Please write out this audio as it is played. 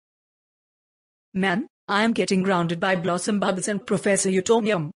Man, I am getting grounded by Blossom Bubbles and Professor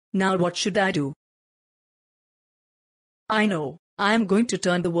Utonium. Now what should I do? I know, I am going to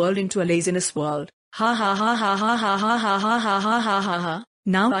turn the world into a laziness world. Ha ha ha ha ha ha ha ha ha ha ha ha ha ha.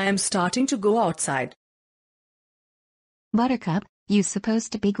 Now I am starting to go outside. Buttercup, you're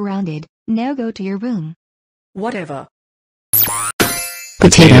supposed to be grounded. Now go to your room. Whatever.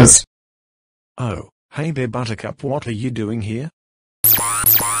 Potatoes. Oh, hey there Buttercup, what are you doing here?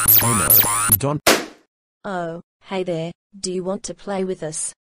 Oh no, don't. Oh, hey there, do you want to play with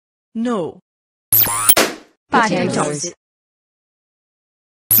us? No. Potatoes.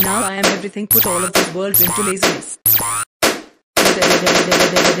 Now I am everything, put all of these worlds into laziness.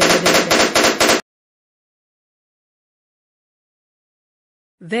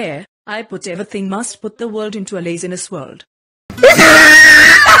 There, I put everything, must put the world into a laziness world.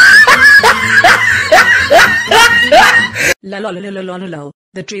 La la la la la la la.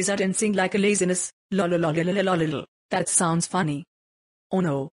 The trees are dancing like a laziness. La la la la la la la. That sounds funny. Oh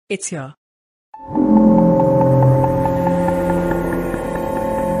no, it's here.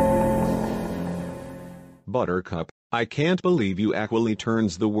 Buttercup, I can't believe you actually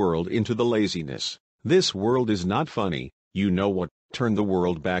turns the world into the laziness. This world is not funny, you know what, turn the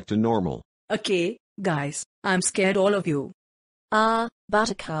world back to normal. Okay, guys, I'm scared all of you.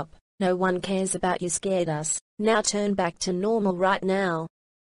 Buttercup, no one cares about you, scared us. Now turn back to normal right now.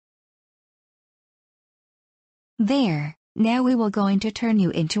 There, now we will going to turn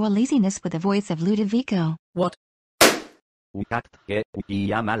you into a laziness with the voice of Ludovico. What? Un cat che si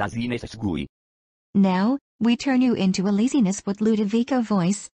chiama Laziness Sgui. Now, we turn you into a laziness with Ludovico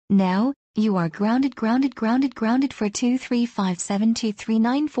voice. Now, you are grounded for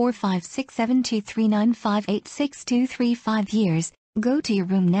 235723945672395862235 years. Go to your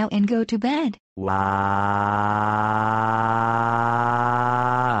room now and go to bed. Wow.